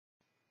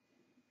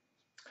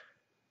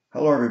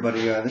Hello,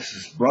 everybody. This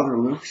is Brother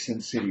Luke, Sin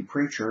City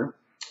Preacher.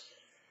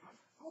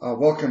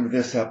 Welcome to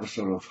this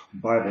episode of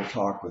Bible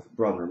Talk with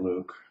Brother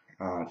Luke.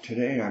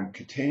 Today I'm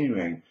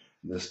continuing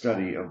the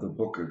study of the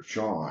book of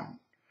John.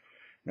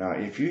 Now,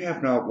 if you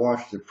have not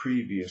watched the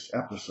previous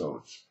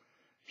episodes,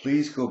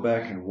 please go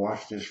back and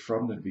watch this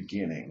from the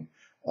beginning.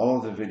 All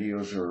of the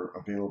videos are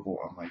available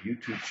on my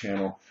YouTube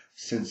channel,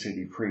 Sin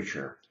City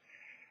Preacher.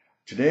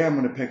 Today I'm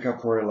going to pick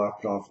up where I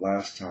left off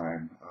last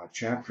time,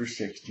 chapter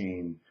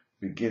 16,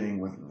 beginning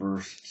with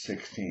verse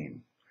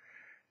 16.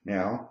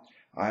 Now,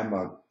 I'm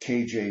a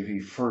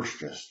KJV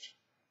firstist,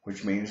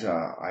 which means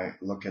I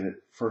look at it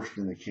first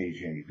in the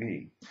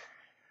KJV.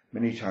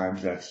 Many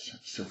times that's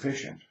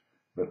sufficient,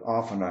 but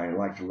often I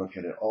like to look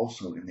at it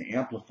also in the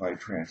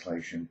Amplified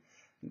translation.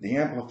 The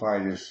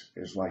Amplified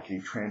is like a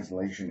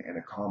translation and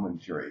a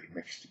commentary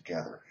mixed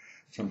together.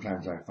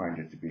 Sometimes I find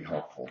it to be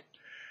helpful.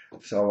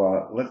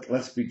 So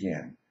let's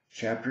begin.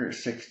 Chapter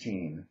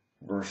 16,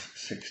 verse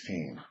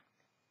 16.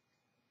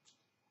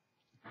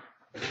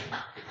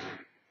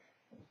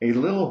 A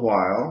little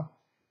while,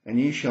 and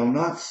ye shall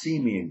not see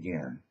me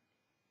again,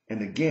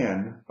 and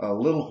again a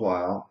little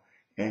while,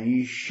 and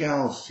ye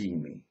shall see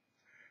me,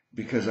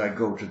 because I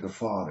go to the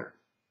Father.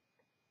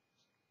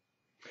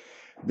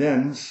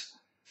 Then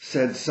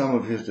said some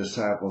of his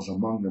disciples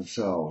among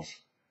themselves,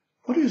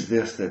 What is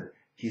this that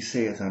he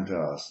saith unto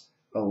us,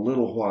 A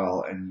little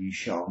while, and ye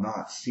shall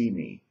not see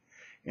me,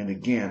 and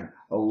again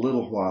a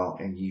little while,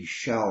 and ye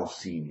shall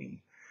see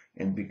me,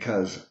 and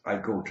because I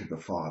go to the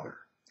Father?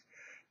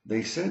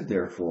 They said,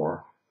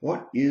 therefore,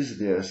 What is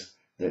this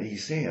that he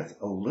saith?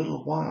 A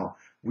little while,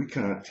 we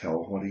cannot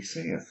tell what he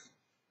saith.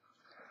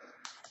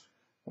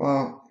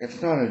 Well,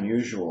 it's not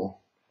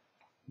unusual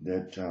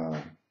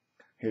that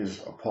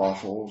his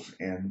apostles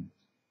and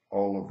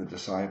all of the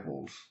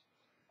disciples,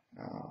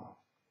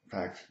 in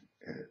fact,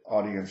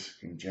 audience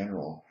in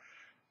general,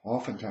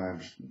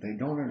 oftentimes they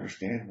don't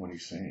understand what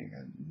he's saying.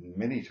 And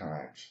many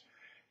times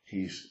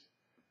he's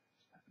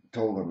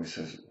told them, he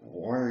says,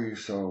 why are you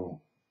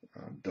so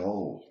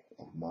dull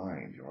of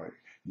mind?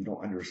 You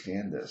don't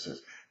understand this.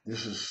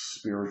 This is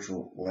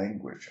spiritual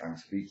language I'm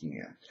speaking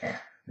in.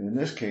 And in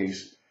this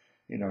case,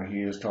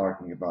 he is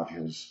talking about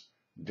his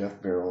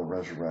death, burial,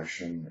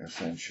 resurrection,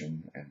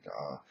 ascension, and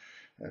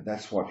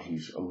that's what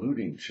he's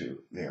alluding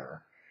to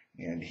there.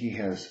 And he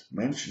has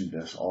mentioned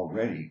this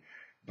already,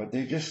 but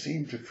they just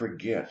seem to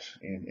forget,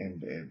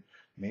 and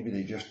maybe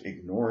they just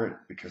ignore it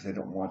because they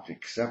don't want to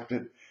accept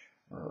it.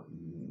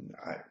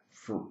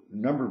 For a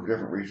number of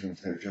different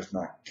reasons, they're just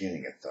not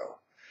getting it, though.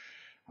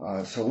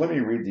 So let me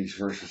read these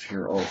verses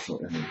here also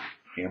in the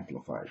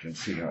Amplified and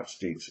see how it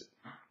states it.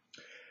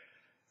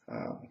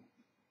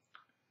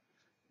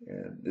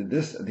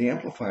 The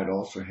Amplified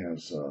also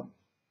has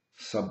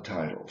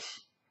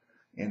subtitles,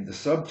 and the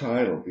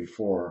subtitle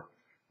before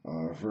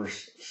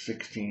verse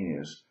 16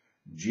 is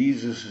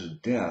Jesus'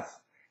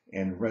 death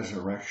and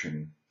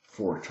resurrection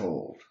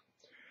foretold.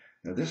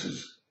 Now, this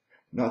is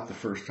not the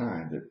first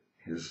time that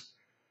his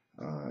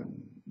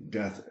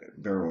death,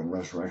 burial, and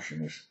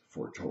resurrection is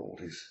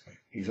foretold.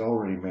 He's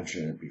already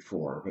mentioned it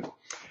before, but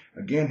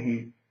again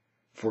he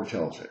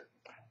foretells it.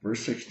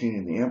 Verse 16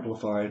 in the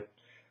Amplified,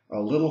 a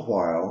little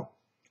while,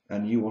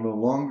 and you will no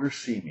longer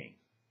see me,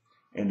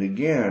 and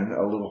again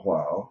a little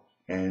while,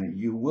 and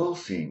you will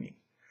see me.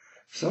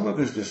 Some of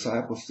his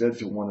disciples said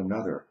to one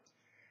another,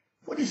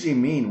 What does he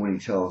mean when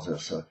he tells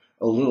us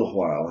a little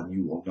while, and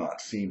you will not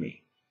see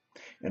me,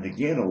 and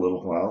again a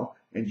little while,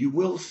 and you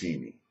will see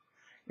me,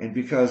 and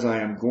because I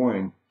am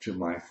going to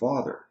my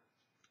Father?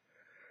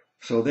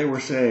 So they were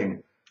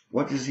saying,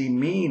 what does he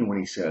mean when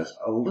he says,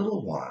 a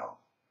little while?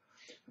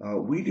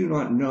 We do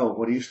not know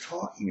what he's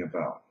talking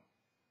about.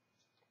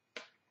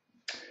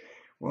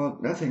 Well,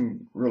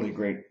 nothing really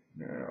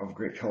of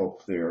great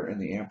help there in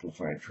the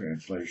Amplified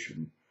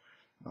translation.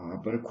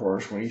 But of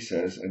course, when he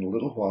says, in a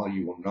little while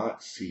you will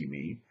not see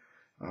me,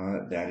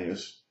 that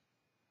is,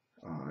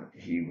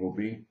 he will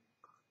be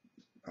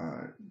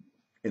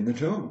in the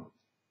tomb.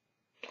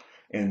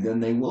 And then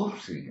they will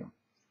see him.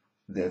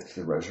 That's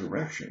the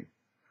resurrection.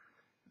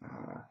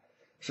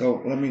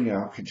 So let me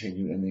now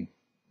continue in the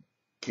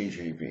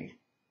KJV.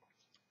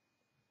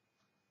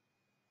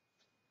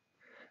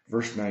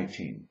 Verse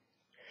 19.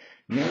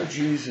 Now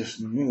Jesus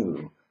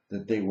knew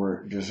that they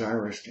were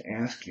desirous to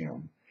ask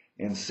him,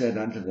 and said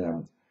unto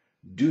them,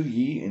 Do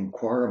ye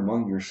inquire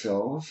among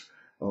yourselves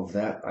of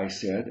that I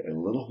said, a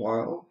little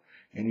while,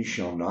 and ye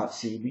shall not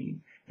see me,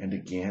 and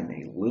again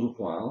a little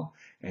while,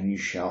 and ye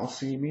shall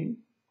see me?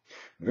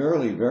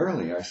 Verily,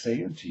 verily, I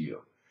say unto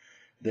you,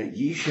 that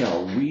ye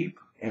shall weep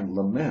and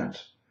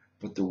lament,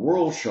 but the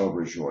world shall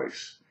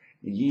rejoice.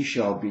 Ye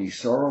shall be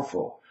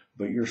sorrowful,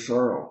 but your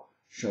sorrow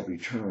shall be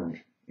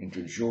turned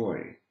into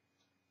joy.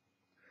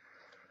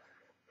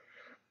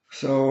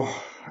 So,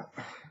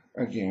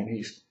 again,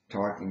 he's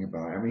talking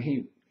about,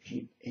 he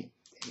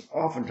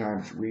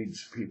oftentimes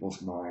reads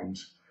people's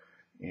minds,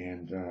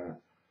 and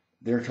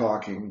they're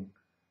talking.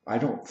 I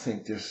don't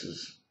think this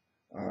is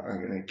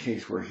a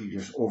case where he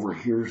just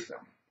overhears them.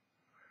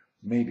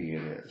 Maybe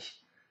it is.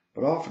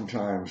 But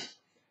oftentimes,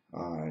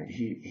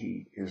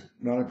 he is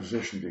not in a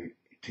position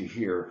to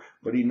hear,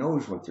 but he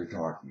knows what they're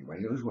talking about.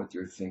 He knows what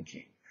they're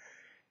thinking.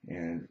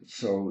 And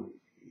so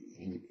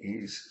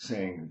he's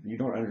saying, you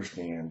don't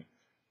understand.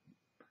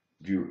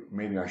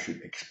 Maybe I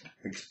should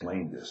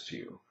explain this to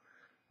you.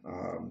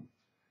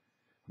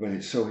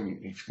 So he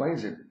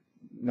explains it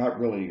not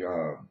really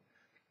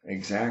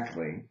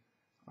exactly,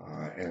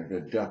 and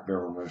the death,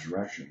 burial, and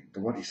resurrection.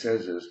 But what he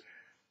says is,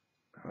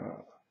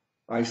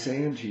 I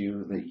say unto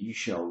you that ye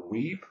shall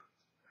weep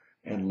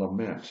and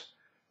lament.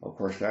 Of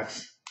course,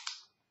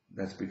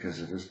 that's because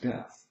of his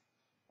death.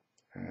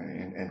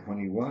 And when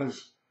he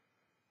was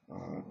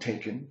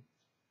taken,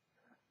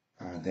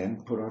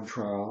 then put on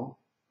trial,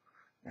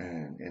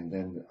 and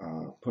then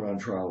put on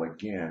trial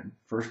again,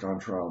 first on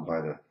trial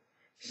by the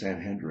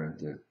Sanhedrin,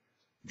 the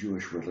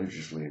Jewish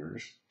religious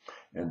leaders,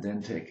 and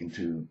then taken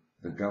to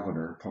the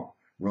governor,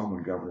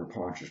 Roman governor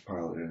Pontius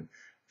Pilate, and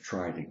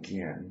tried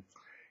again,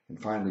 and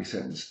finally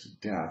sentenced to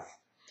death.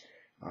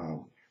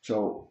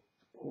 So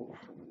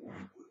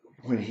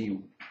when he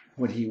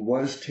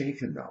was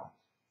taken, though,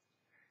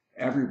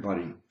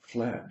 everybody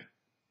fled.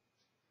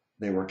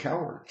 They were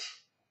cowards.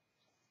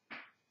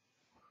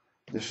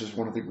 This is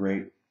one of the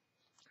great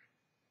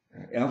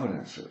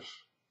evidences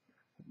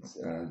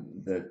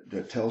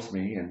that tells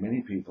me, and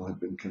many people have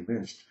been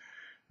convinced,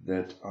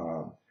 that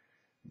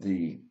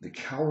the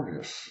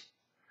cowardice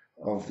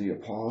of the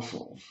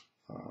apostles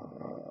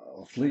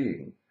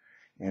fleeing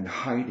and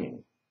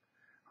hiding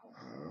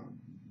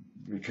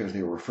because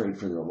they were afraid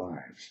for their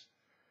lives.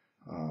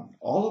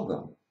 All of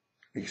them,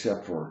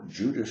 except for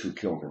Judas, who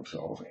killed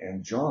himself,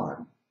 and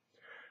John,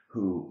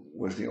 who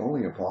was the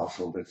only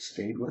apostle that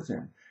stayed with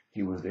him.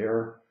 He was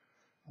there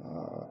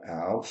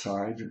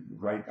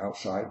right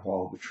outside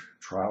while the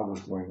trial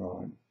was going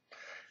on.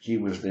 He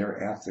was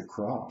there at the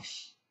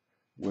cross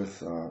with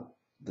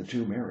the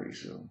two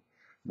Marys,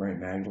 Mary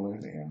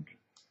Magdalene and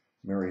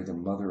Mary, the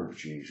mother of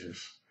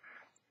Jesus.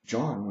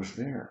 John was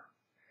there.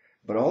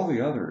 But all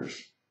the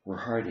others were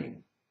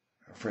hiding,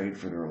 afraid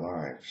for their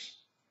lives.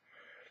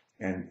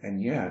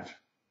 And yet,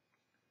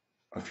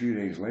 a few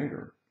days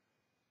later,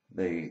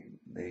 they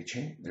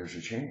change. There's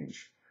a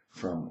change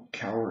from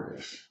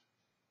cowardice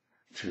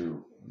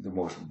to the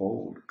most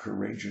bold,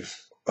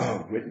 courageous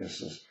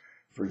witnesses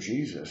for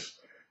Jesus,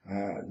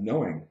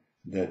 knowing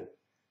that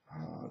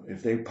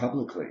if they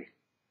publicly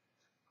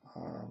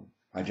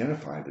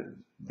identified that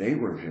they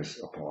were his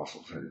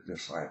apostles, his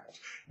disciples,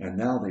 and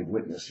now they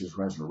witnessed his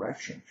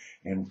resurrection,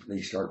 and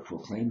they start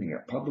proclaiming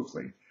it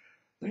publicly,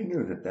 they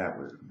knew that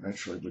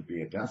eventually would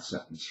be a death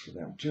sentence for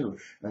them too,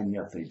 and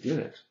yet they did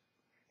it.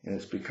 And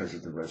it's because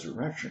of the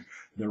resurrection.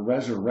 The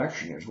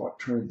resurrection is what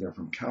turned them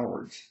from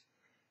cowards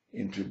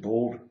into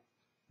bold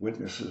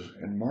witnesses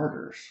and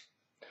martyrs.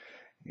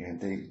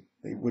 And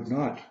they would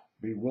not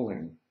be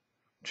willing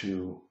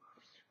to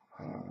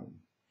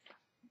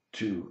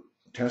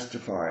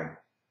testify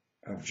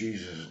of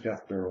Jesus'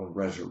 death, burial, and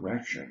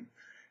resurrection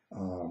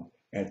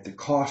at the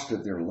cost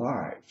of their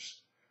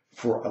lives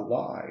for a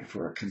lie,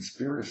 for a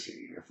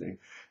conspiracy. If they,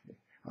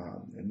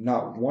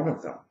 not one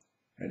of them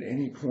at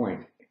any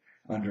point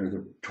under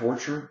the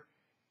torture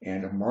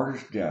and a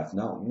martyr's death,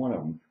 not one of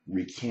them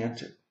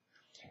recanted.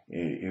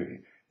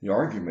 The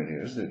argument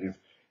is that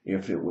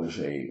if it was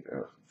a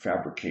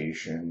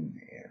fabrication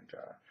and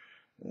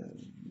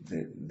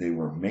they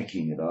were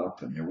making it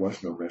up and there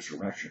was no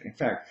resurrection. In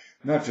fact,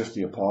 not just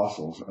the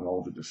apostles and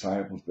all the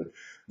disciples, but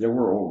there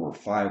were over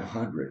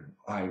 500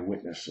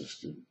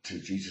 eyewitnesses to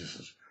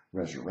Jesus'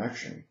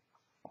 resurrection.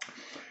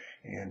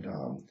 And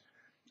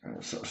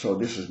so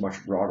this is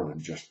much broader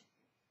than just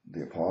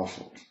the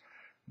apostles.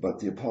 But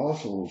the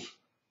apostles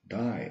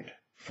died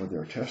for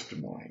their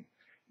testimony.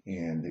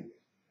 And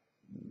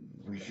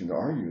we can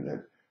argue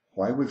that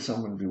why would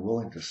someone be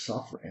willing to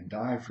suffer and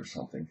die for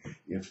something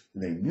if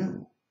they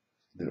knew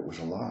that it was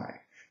a lie?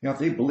 Now, if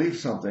they believed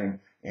something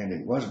and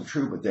it wasn't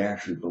true, but they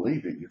actually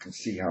believed it, you can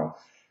see how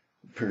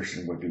a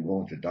person would be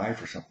willing to die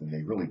for something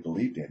they really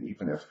believed in,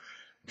 even if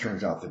it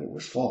turns out that it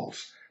was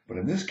false. But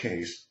in this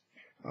case,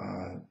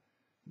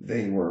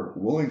 they were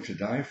willing to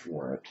die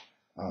for it,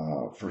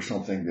 for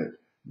something that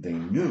they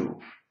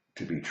knew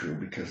to be true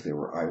because they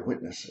were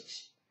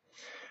eyewitnesses.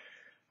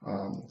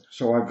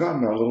 So I've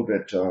gotten a little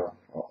bit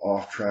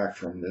off track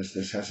from this.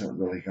 This hasn't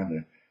really gone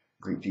into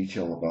great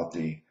detail about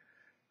the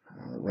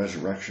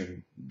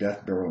resurrection,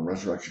 death, burial, and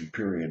resurrection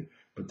period,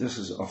 but this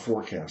is a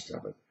forecast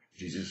of it.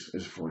 Jesus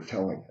is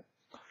foretelling it.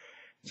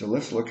 So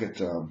let's look at,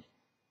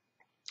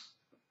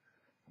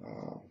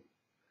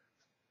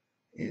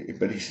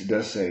 but he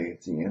does say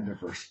at the end of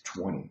verse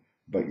 20,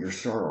 but your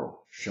sorrow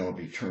shall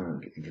be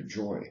turned into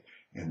joy.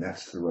 And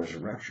that's the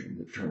resurrection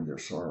that turned their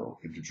sorrow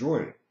into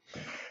joy.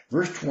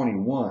 Verse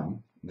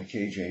 21, in the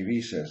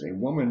KJV says, a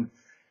woman,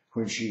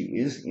 when she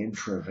is in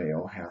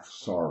travail, hath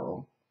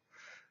sorrow,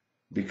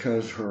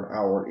 because her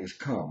hour is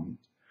come.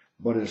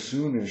 But as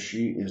soon as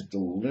she is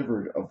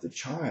delivered of the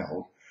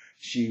child,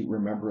 she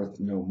remembereth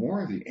no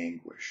more the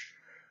anguish,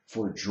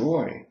 for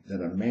joy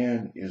that a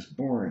man is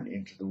born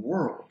into the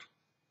world.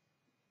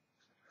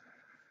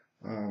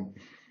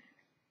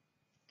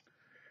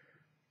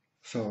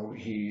 So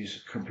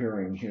he's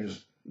comparing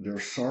their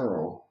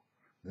sorrow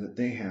that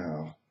they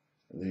have,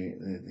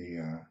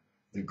 the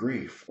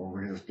grief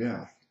over his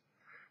death,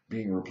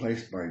 being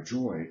replaced by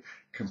joy,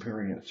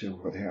 comparing it to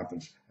what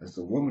happens as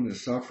the woman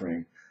is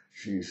suffering.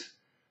 She's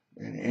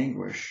in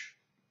anguish,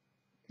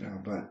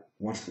 but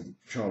once the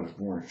child is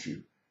born,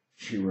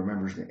 she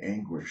remembers the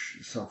anguish,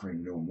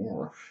 suffering no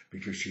more,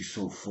 because she's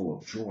so full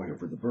of joy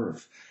over the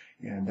birth.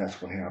 And that's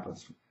what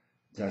happens.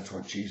 That's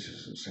what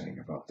Jesus is saying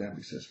about them.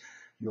 He says,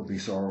 you'll be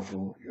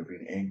sorrowful, you'll be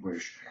in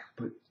anguish,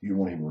 but you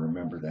won't even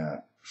remember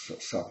that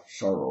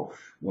sorrow.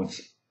 Once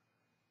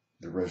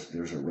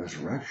there's a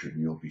resurrection,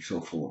 you'll be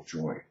so full of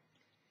joy.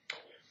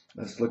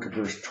 Let's look at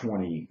verse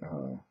 23.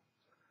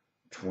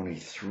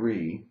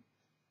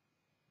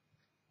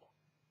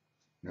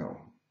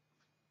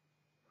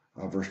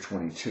 Verse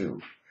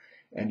 22.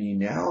 And ye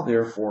now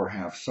therefore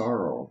have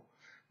sorrow,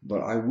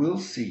 but I will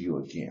see you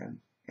again,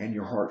 and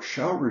your heart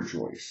shall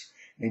rejoice,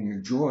 and your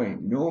joy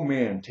no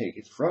man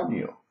taketh from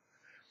you.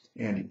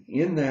 And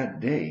in that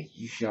day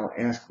ye shall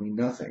ask me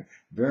nothing.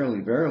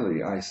 Verily,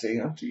 verily, I say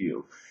unto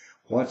you,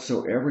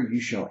 whatsoever ye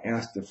shall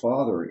ask the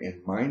Father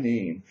in my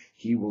name,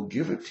 he will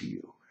give it to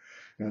you.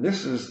 Now,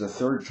 this is the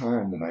third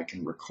time that I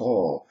can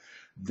recall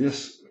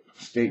this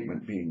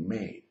statement being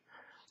made.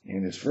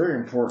 And it's very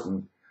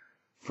important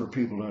for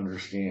people to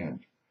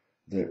understand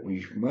that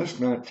we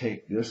must not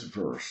take this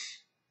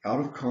verse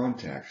out of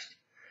context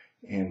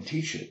and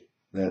teach it,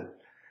 that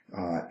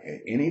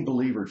any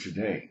believer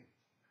today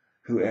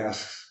who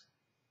asks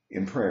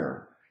in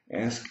prayer,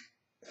 ask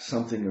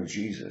something of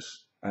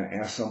Jesus,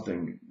 ask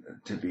something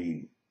to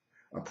be,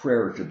 a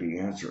prayer to be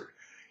answered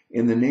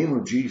in the name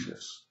of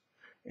Jesus,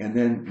 and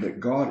then that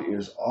God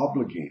is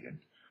obligated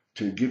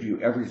to give you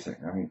everything.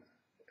 I mean,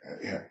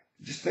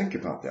 just think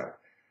about that.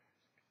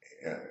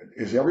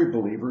 Is every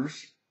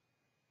believer's,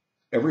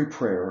 every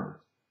prayer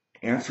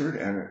answered?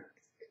 And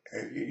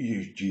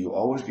do you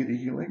always get a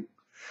healing?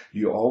 Do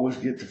you always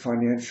get the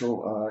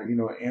financial,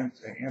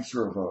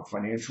 answer of a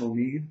financial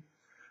need?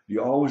 Do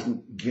you always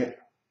get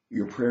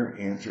your prayer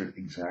answered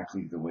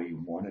exactly the way you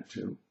want it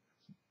to?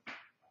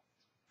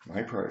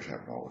 My prayers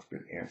haven't always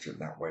been answered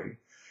that way.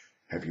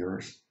 Have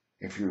yours?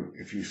 If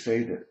you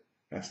say that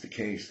that's the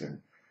case,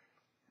 then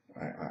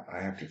I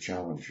have to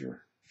challenge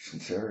your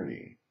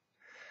sincerity.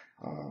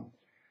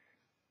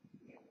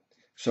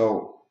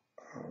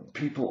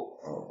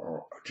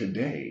 People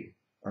today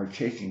are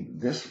taking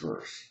this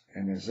verse,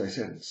 and as I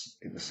said, it's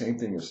the same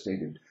thing as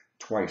stated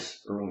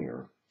twice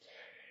earlier,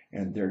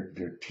 and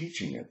they're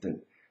teaching it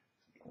that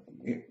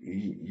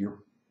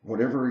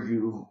whatever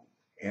you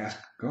ask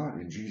God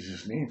in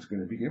Jesus' name is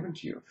going to be given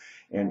to you,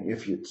 and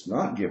if it's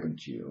not given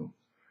to you,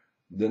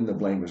 then the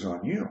blame is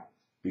on you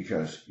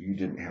because you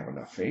didn't have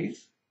enough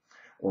faith,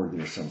 or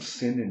there's some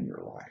sin in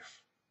your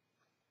life.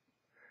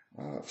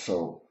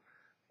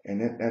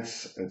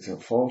 It's a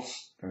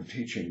false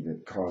teaching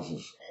that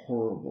causes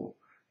horrible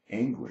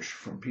anguish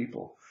from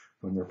people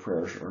when their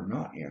prayers are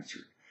not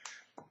answered.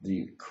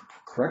 The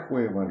correct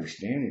way of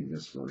understanding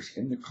this verse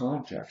in the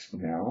context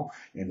now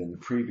and in the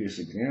previous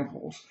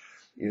examples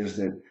is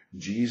that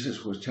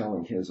Jesus was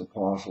telling his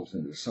apostles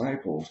and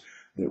disciples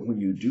that when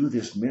you do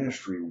this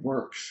ministry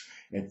works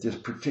at this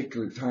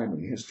particular time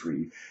in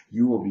history,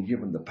 you will be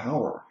given the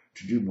power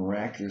to do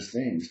miraculous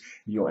things.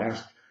 You'll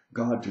ask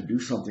God to do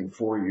something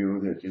for you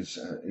that is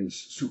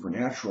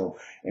supernatural,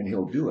 and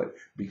he'll do it,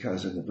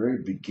 because in the very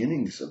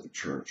beginnings of the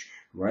church,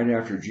 right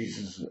after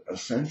Jesus'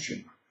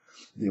 ascension,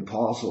 the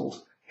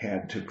apostles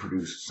had to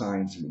produce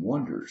signs and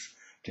wonders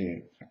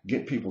to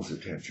get people's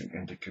attention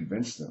and to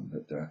convince them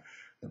that the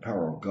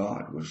power of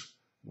God was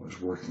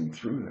working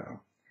through them.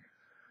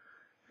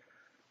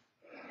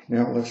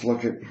 Now let's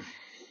look at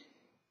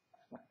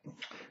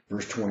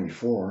verse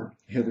 24.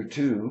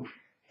 Hitherto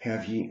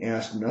have ye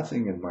asked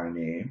nothing in my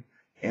name.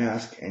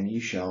 Ask, and ye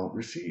shall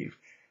receive,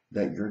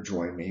 that your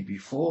joy may be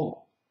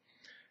full.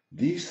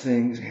 These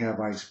things have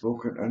I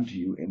spoken unto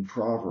you in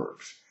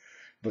Proverbs.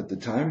 But the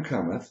time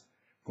cometh,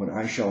 when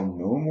I shall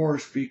no more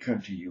speak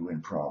unto you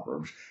in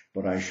Proverbs,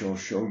 but I shall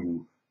show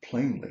you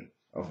plainly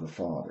of the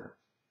Father.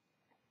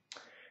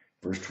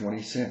 Verse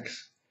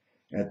 26.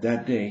 At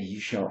that day ye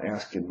shall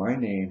ask in my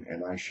name,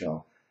 and I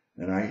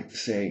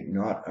say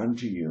not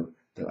unto you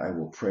that I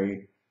will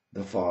pray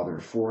the Father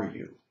for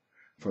you.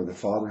 For the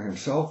Father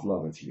himself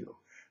loveth you,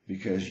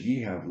 because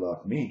ye have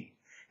loved me,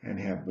 and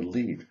have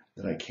believed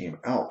that I came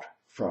out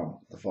from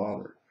the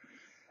Father.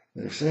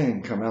 The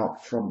saying, come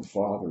out from the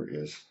Father,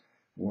 is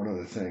one of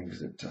the things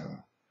that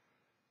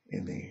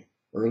in the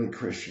early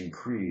Christian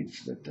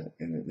creeds, that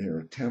in their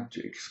attempt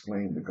to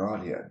explain the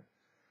Godhead,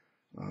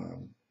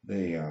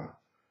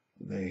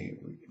 they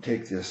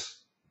take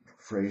this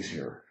phrase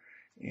here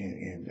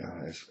and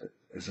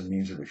as a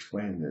means of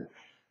explaining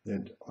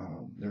that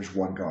there's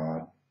one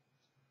God.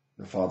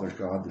 The Father's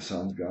God, the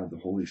Son's God, the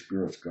Holy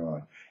Spirit's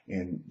God,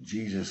 and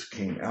Jesus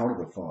came out of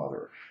the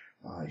Father.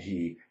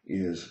 He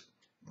is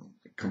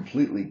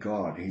completely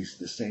God. He's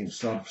the same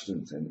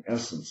substance and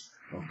essence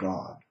of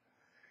God.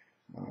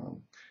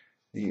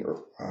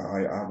 I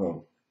have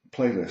a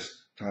playlist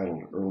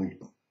titled Early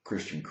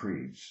Christian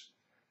creeds.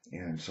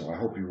 And so I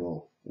hope you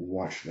will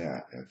watch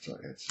that.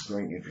 It's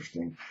very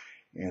interesting.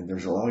 And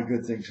there's a lot of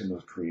good things in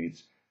those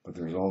creeds, but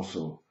there's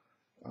also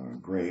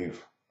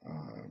grave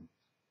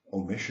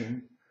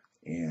omission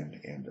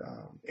and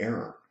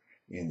error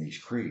in these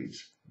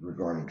creeds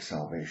regarding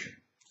salvation.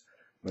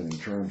 But in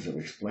terms of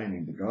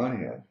explaining the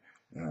Godhead,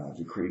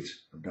 the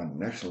creeds have done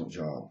an excellent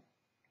job.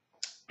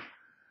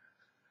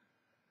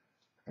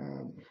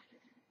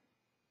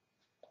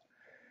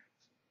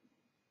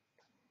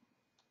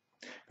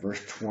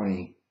 Verse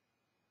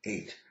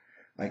 28,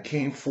 I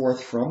came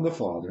forth from the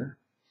Father,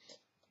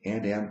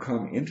 and am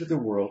come into the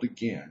world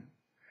again.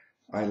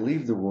 I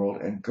leave the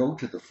world and go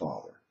to the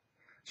Father.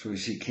 So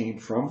as he came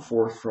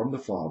forth from the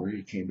Father,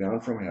 he came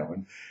down from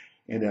heaven,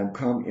 and am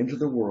come into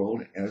the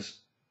world as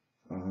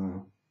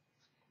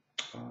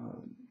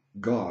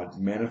God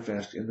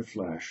manifest in the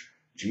flesh,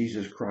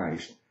 Jesus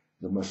Christ,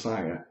 the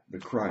Messiah, the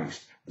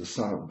Christ, the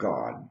Son of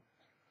God.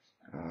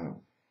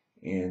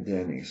 And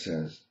then he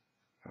says,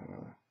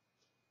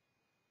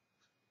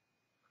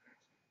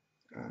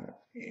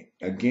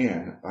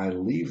 again, I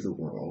leave the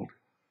world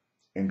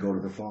and go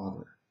to the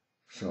Father.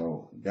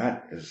 So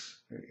that is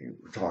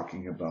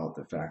talking about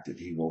the fact that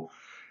he will,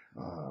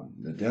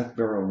 the death,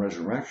 burial, and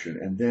resurrection,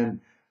 and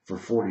then for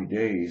 40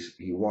 days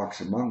he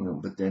walks among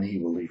them, but then he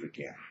will leave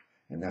again.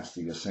 And that's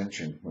the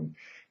ascension.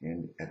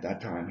 And at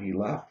that time he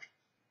left,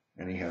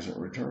 and he hasn't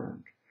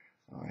returned.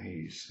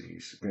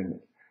 He's been,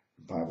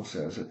 the Bible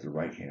says, at the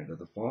right hand of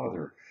the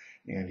Father,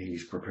 and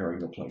he's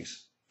preparing a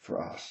place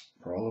for us,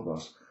 for all of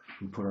us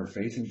who put our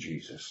faith in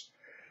Jesus.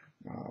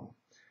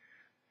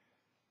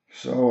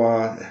 So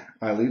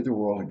I leave the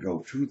world and go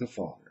to the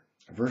Father.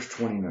 Verse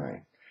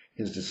 29,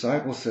 his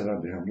disciples said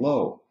unto him,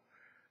 Lo,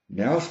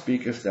 now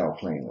speakest thou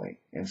plainly,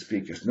 and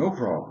speakest no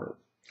proverb.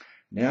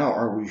 Now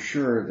are we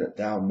sure that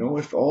thou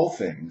knowest all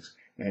things,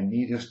 and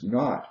needest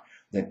not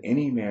that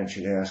any man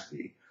should ask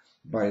thee.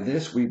 By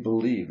this we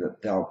believe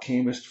that thou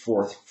camest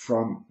forth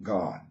from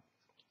God.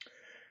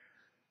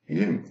 He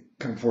didn't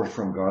come forth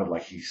from God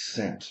like he's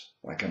sent,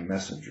 like a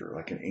messenger,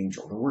 like an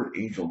angel. The word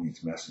angel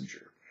means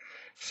messenger.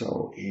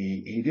 So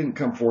he didn't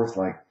come forth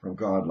from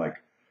God like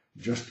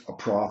just a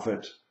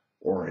prophet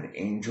or an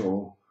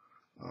angel.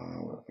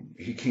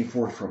 He came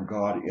forth from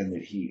God in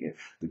that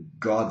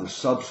the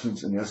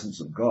substance and essence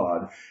of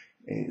God,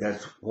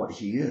 that's what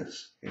he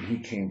is. And he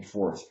came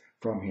forth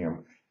from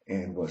him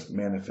and was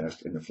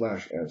manifest in the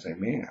flesh as a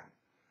man.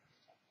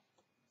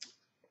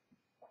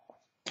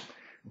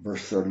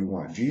 Verse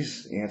 31,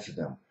 Jesus answered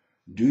them,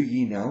 Do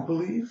ye now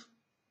believe?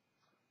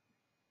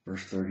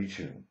 Verse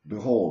 32,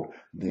 Behold,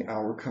 the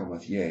hour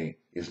cometh, yea,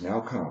 is now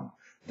come,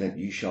 that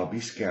ye shall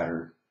be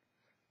scattered,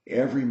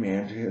 every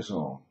man to his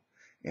own,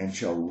 and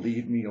shall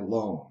leave me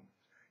alone.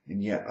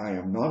 And yet I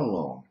am not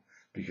alone,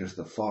 because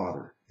the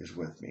Father is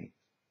with me.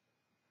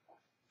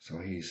 So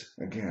he's,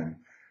 again,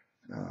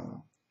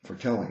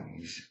 foretelling,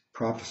 he's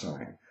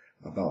prophesying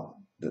about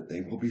that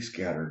they will be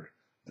scattered,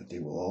 that they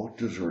will all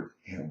desert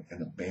him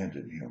and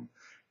abandon him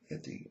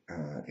at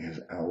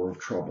his hour of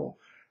trouble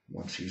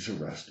once he's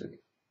arrested.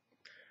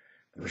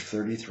 Verse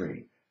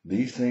 33,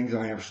 These things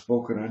I have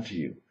spoken unto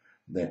you,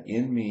 that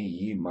in me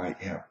ye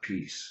might have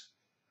peace.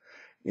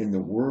 In the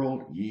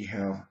world ye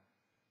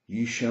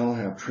shall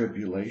have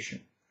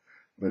tribulation,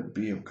 but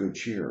be of good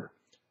cheer.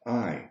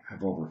 I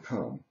have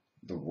overcome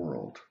the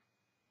world.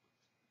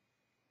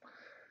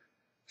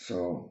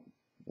 So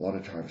a lot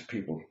of times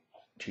people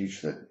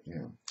teach that,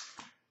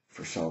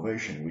 for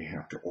salvation we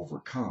have to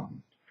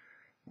overcome.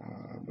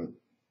 But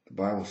the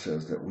Bible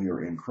says that we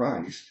are in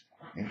Christ,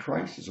 and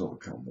Christ has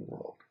overcome the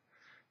world.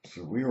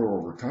 So we are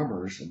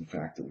overcomers in the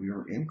fact that we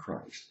are in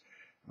Christ.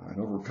 An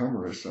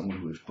overcomer is someone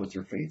who has put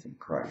their faith in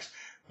Christ.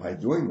 By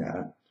doing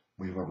that,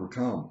 we've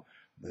overcome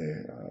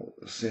the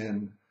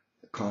sin,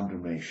 the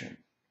condemnation.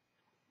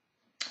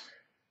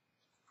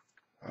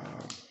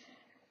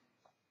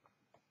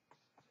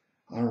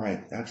 All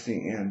right, that's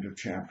the end of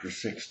chapter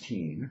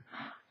 16.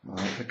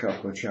 I'll pick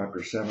up with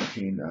chapter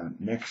 17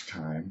 next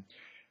time.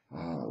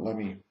 Let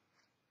me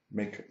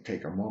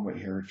take a moment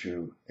here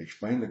to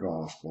explain the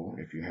gospel.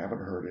 If you haven't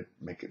heard it,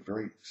 make it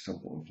very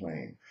simple and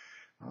plain.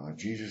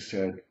 Jesus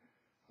said,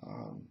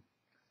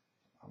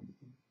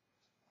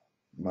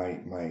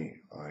 my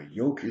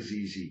yoke is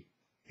easy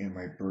and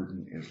my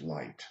burden is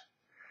light.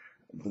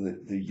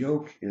 The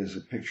yoke is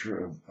a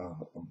picture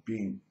of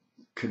being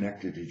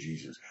connected to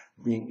Jesus,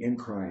 being in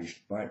Christ,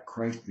 by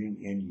Christ being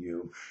in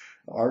you,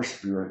 our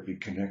spirit be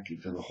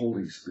connected to the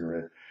Holy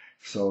Spirit.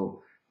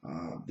 So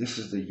this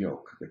is the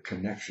yoke, the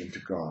connection to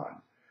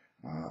God.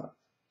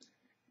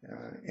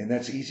 And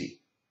that's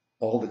easy.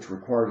 All that's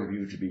required of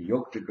you to be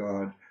yoked to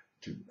God,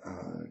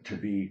 to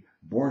be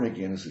born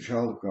again as a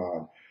child of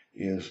God,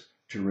 is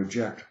to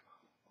reject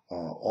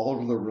all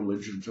of the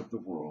religions of the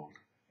world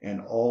and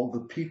all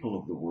the people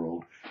of the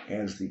world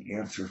as the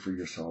answer for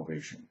your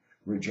salvation.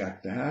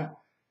 Reject that,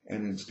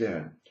 and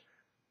instead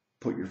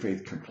put your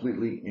faith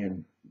completely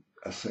in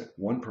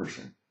one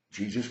person,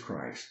 Jesus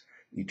Christ,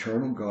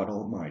 eternal God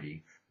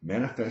Almighty,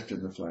 manifest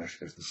in the flesh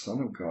as the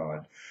Son of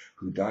God,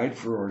 who died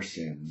for our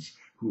sins,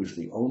 who is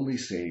the only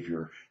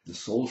Savior, the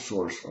sole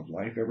source of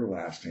life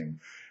everlasting.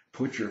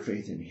 Put your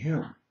faith in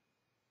him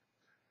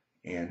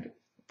and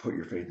put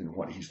your faith in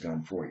what he's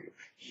done for you.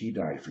 He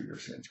died for your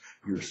sins.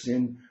 Your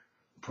sin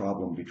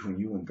problem between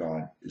you and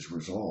God is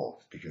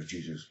resolved because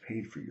Jesus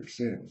paid for your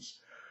sins.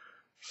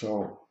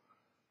 So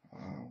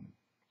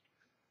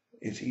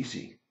it's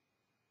easy.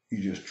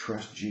 You just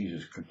trust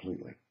Jesus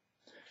completely.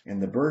 And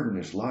the burden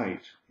is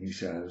light, he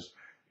says,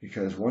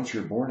 because once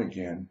you're born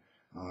again,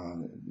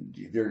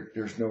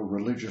 there's no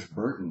religious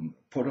burden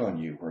put on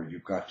you where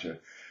you've got to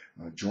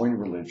join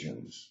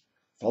religions,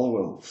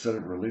 follow a set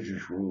of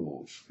religious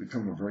rules,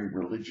 become a very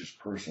religious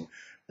person.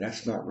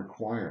 That's not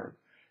required.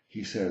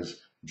 He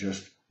says,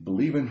 just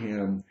believe in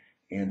him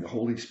and the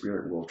Holy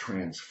Spirit will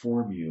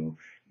transform you.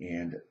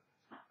 And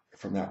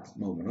from that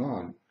moment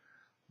on,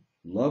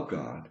 love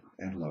God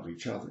and love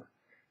each other.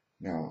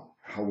 Now,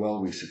 how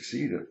well we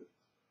succeed at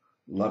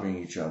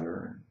loving each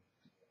other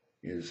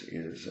is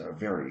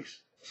varies.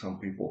 Some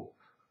people,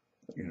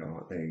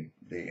 they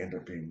end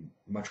up being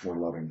much more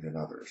loving than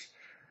others.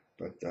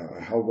 But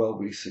how well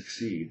we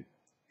succeed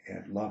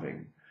at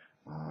loving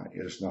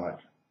is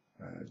not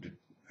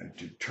a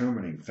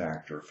determining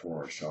factor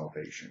for our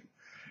salvation.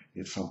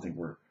 It's something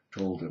we're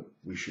told that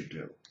we should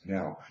do.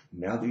 Now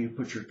that you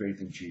put your faith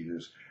in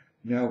Jesus,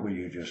 now will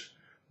you just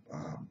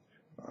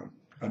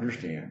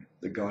understand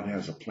that God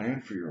has a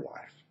plan for your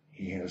life.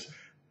 He has.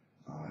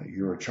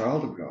 You're a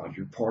child of God.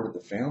 You're part of the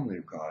family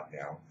of God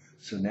now.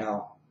 So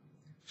now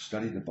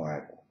study the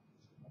Bible,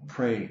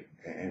 pray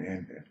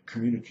and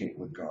communicate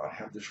with God.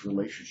 Have this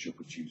relationship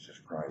with Jesus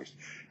Christ.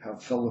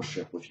 Have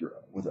fellowship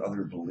with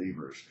other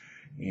believers,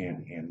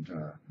 and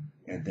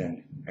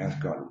then ask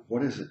God,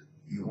 what is it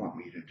you want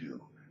me to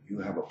do? You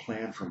have a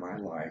plan for my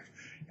life,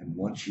 and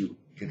once you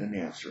get an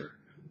answer,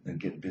 then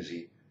get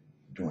busy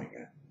doing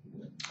it.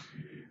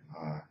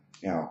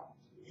 Now,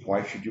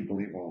 why should you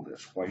believe all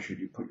this? Why should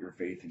you put your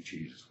faith in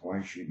Jesus?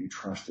 Why should you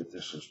trust that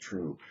this is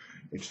true?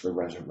 It's the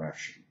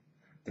resurrection.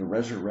 The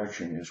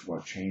resurrection is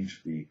what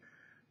changed the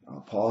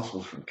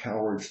apostles from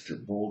cowards to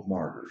bold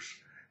martyrs.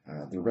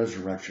 The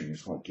resurrection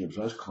is what gives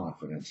us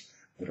confidence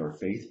that our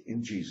faith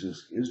in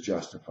Jesus is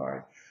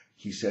justified.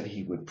 He said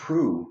he would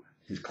prove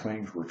his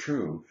claims were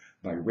true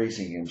by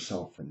raising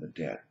himself from the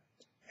dead.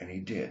 And he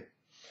did.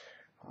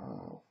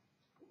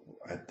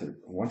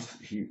 Once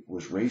he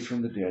was raised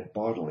from the dead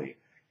bodily,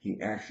 he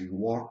actually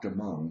walked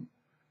among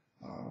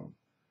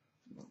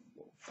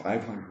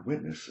 500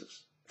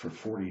 witnesses for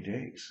 40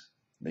 days.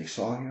 They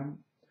saw him,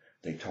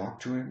 they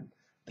talked to him,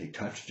 they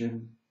touched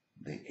him,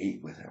 they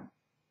ate with him.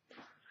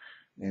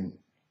 And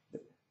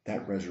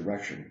that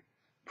resurrection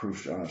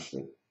proves to us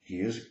that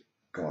he is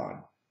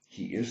God,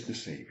 he is the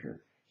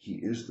Savior, he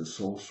is the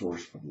sole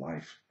source of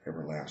life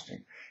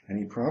everlasting. And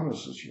he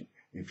promises you,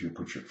 if you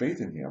put your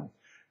faith in him,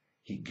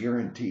 he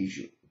guarantees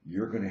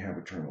you're going to have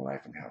eternal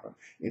life in heaven.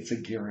 It's a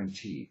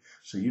guarantee.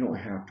 So you don't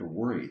have to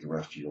worry the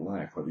rest of your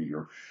life whether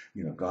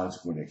God's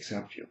going to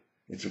accept you.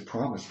 It's a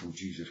promise from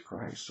Jesus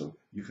Christ, so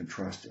you can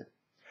trust it.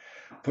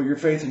 Put your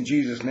faith in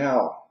Jesus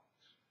now.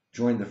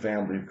 Join the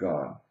family of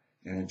God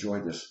and enjoy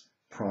this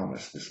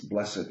promise, this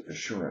blessed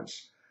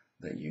assurance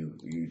that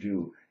you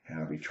do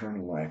have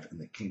eternal life in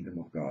the kingdom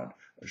of God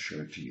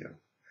assured to you.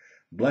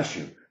 Bless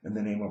you in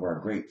the name of our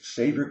great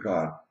Savior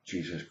God,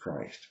 Jesus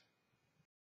Christ.